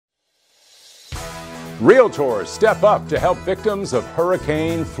Realtors step up to help victims of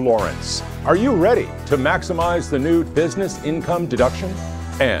Hurricane Florence. Are you ready to maximize the new business income deduction?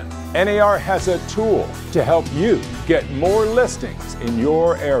 And NAR has a tool to help you get more listings in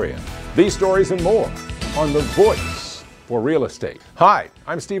your area. These stories and more on The Voice for Real Estate. Hi,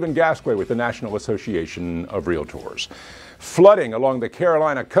 I'm Stephen Gasquet with the National Association of Realtors. Flooding along the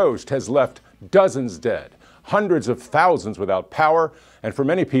Carolina coast has left dozens dead, hundreds of thousands without power, and for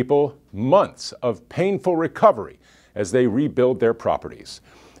many people, months of painful recovery as they rebuild their properties.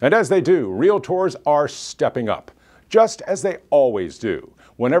 And as they do, realtors are stepping up, just as they always do,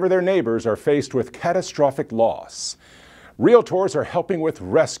 whenever their neighbors are faced with catastrophic loss. Realtors are helping with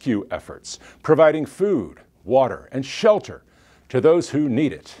rescue efforts, providing food, water, and shelter to those who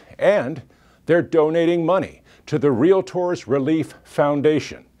need it. And they're donating money to the Realtors Relief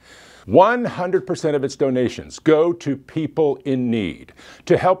Foundation. 100% of its donations go to people in need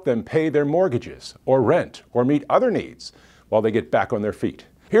to help them pay their mortgages or rent or meet other needs while they get back on their feet.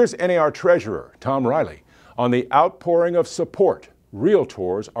 Here's NAR Treasurer Tom Riley on the outpouring of support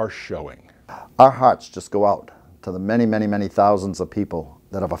realtors are showing. Our hearts just go out to the many thousands of people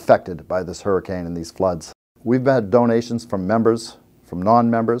that have affected by this hurricane and these floods. We've had donations from members, from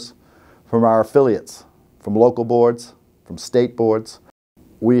non-members, from our affiliates, from local boards, from state boards.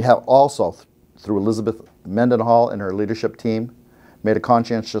 We have also, through Elizabeth Mendenhall and her leadership team, made a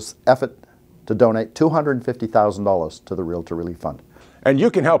conscientious effort to donate $250,000 to the Realtor Relief Fund. And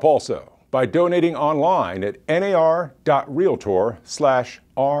you can help also by donating online at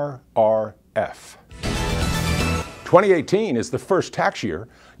nar.realtor/RRF. 2018 is the first tax year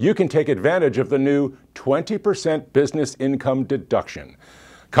you can take advantage of the new 20% business income deduction.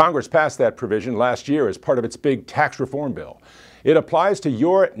 Congress passed that provision last year as part of its big tax reform bill. It applies to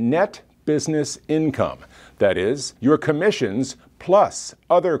your net business income, that is, your commissions plus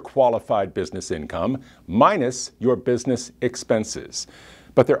other qualified business income minus your business expenses.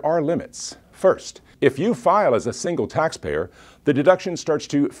 But there are limits. First, if you file as a single taxpayer, the deduction starts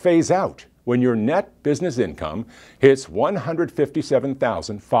to phase out when your net business income hits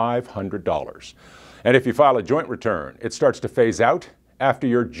 $157,500. And if you file a joint return, it starts to phase out after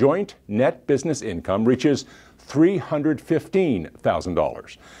your joint net business income reaches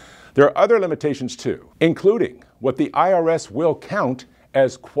 $315,000. There are other limitations too, including what the IRS will count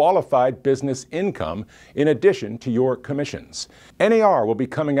as qualified business income in addition to your commissions. NAR will be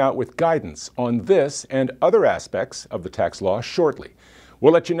coming out with guidance on this and other aspects of the tax law shortly.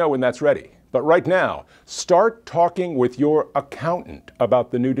 We'll let you know when that's ready. But right now, start talking with your accountant about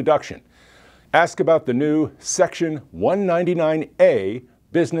the new deduction. Ask about the new Section 199A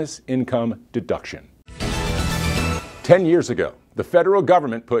business income deduction. 10 years ago, the federal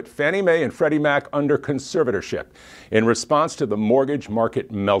government put Fannie Mae and Freddie Mac under conservatorship in response to the mortgage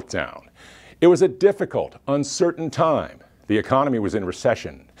market meltdown. It was a difficult, uncertain time. The economy was in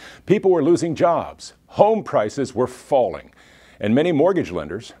recession. People were losing jobs. Home prices were falling. And many mortgage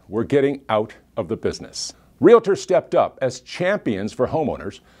lenders were getting out of the business. Realtors stepped up as champions for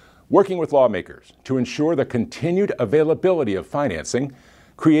homeowners, working with lawmakers to ensure the continued availability of financing,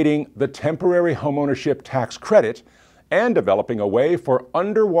 creating the temporary homeownership tax credit, and developing a way for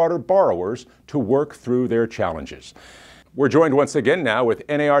underwater borrowers to work through their challenges. We're joined once again now with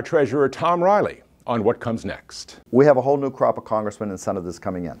NAR Treasurer Tom Riley on what comes next. We have a whole new crop of congressmen and senators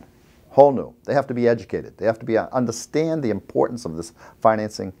coming in. Whole new. They have to be educated. They have to understand the importance of this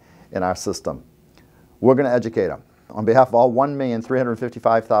financing in our system. We're going to educate them. On behalf of all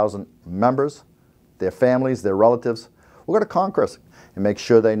 1,355,000 members, their families, their relatives, we're going to Congress and make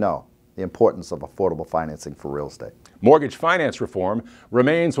sure they know the importance of affordable financing for real estate. Mortgage finance reform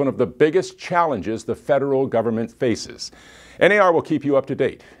remains one of the biggest challenges the federal government faces. NAR will keep you up to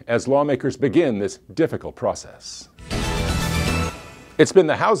date as lawmakers begin this difficult process. It's been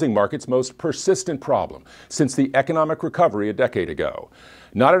the housing market's most persistent problem since the economic recovery a decade ago.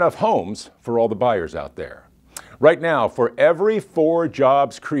 Not enough homes for all the buyers out there. Right now, for every 4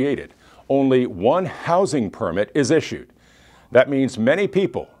 jobs created, only 1 housing permit is issued. That means many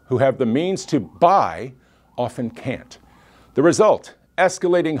people who have the means to buy often can't. The result,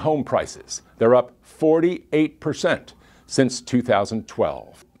 escalating home prices. They're up 48% since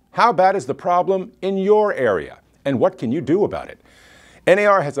 2012. How bad is the problem in your area, and what can you do about it?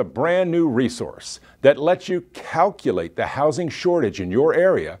 NAR has a brand new resource that lets you calculate the housing shortage in your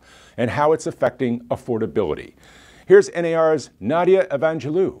area and how it's affecting affordability. Here's NAR's Nadia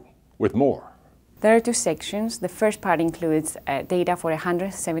Evangelou with more. There are 2 sections. The first part includes data for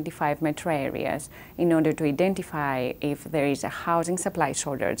 175 metro areas in order to identify if there is a housing supply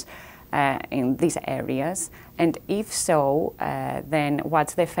shortage. in these areas? And if so, then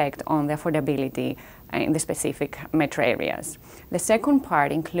what's the effect on the affordability in the specific metro areas? The second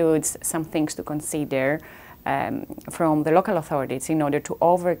part includes some things to consider from the local authorities in order to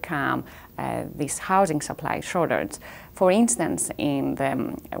overcome this housing supply shortage. For instance, in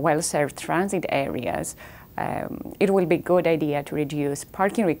the well-served transit areas, it will be a good idea to reduce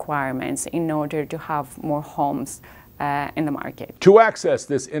parking requirements in order to have more homes in the market. To access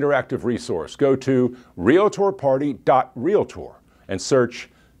this interactive resource, go to realtorparty.realtor and search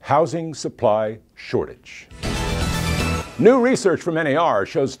Housing Supply Shortage. New research from NAR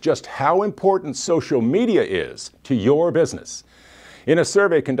shows just how important social media is to your business. In a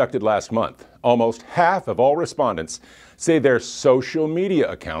survey conducted last month, almost half of all respondents say their social media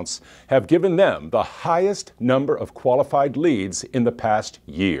accounts have given them the highest number of qualified leads in the past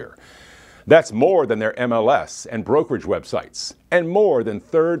year. That's more than their MLS and brokerage websites, and more than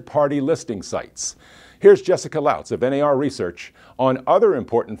third-party listing sites. Here's Jessica Lautz of NAR Research on other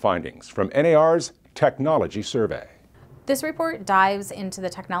important findings from NAR's Technology Survey. This report dives into the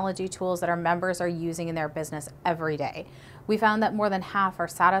technology tools that our members are using in their business every day. We found that more than half are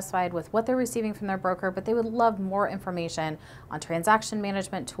satisfied with what they're receiving from their broker, but they would love more information on transaction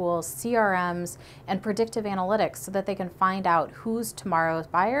management tools, CRMs, and predictive analytics so that they can find out who's tomorrow's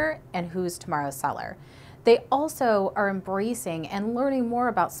buyer and who's tomorrow's seller. They also are embracing and learning more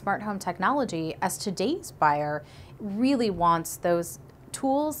about smart home technology as today's buyer really wants those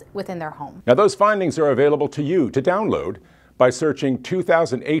tools within their home. Now, those findings are available to you to download by searching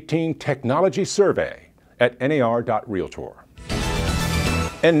 2018 Technology Survey at nar.realtor.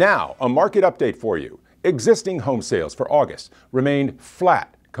 And now, a market update for you. Existing home sales for August remained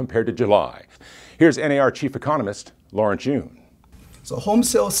flat compared to July. Here's NAR Chief Economist Florence. So home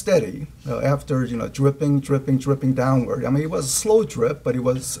sales steady after dripping downward. I mean, it was a slow drip, but it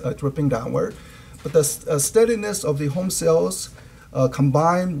was dripping downward. But the steadiness of the home sales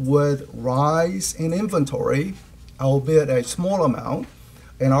combined with rise in inventory, albeit a small amount,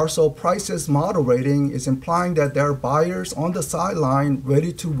 and also prices moderating is implying that there are buyers on the sideline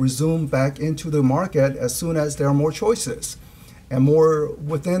ready to resume back into the market as soon as there are more choices and more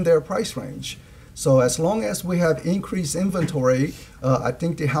within their price range. So as long as we have increased inventory, I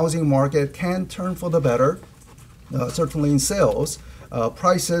think the housing market can turn for the better, certainly in sales.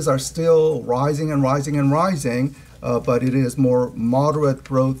 Prices are still rising and rising and rising, but it is more moderate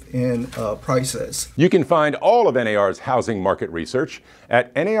growth in prices. You can find all of NAR's housing market research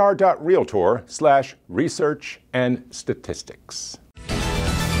at nar.realtor/research and statistics.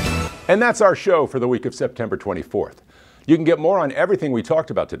 And that's our show for the week of September 24th. You can get more on everything we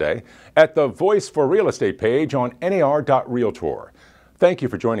talked about today at the Voice for Real Estate page on nar.realtor. Thank you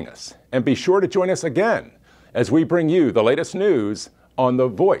for joining us, and be sure to join us again as we bring you the latest news on the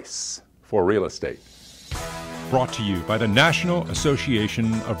Voice for Real Estate. Brought to you by the National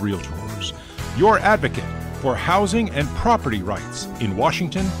Association of Realtors, your advocate for housing and property rights in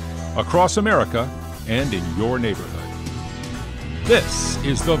Washington, across America, and in your neighborhood. This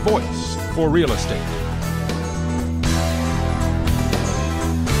is the Voice for Real Estate.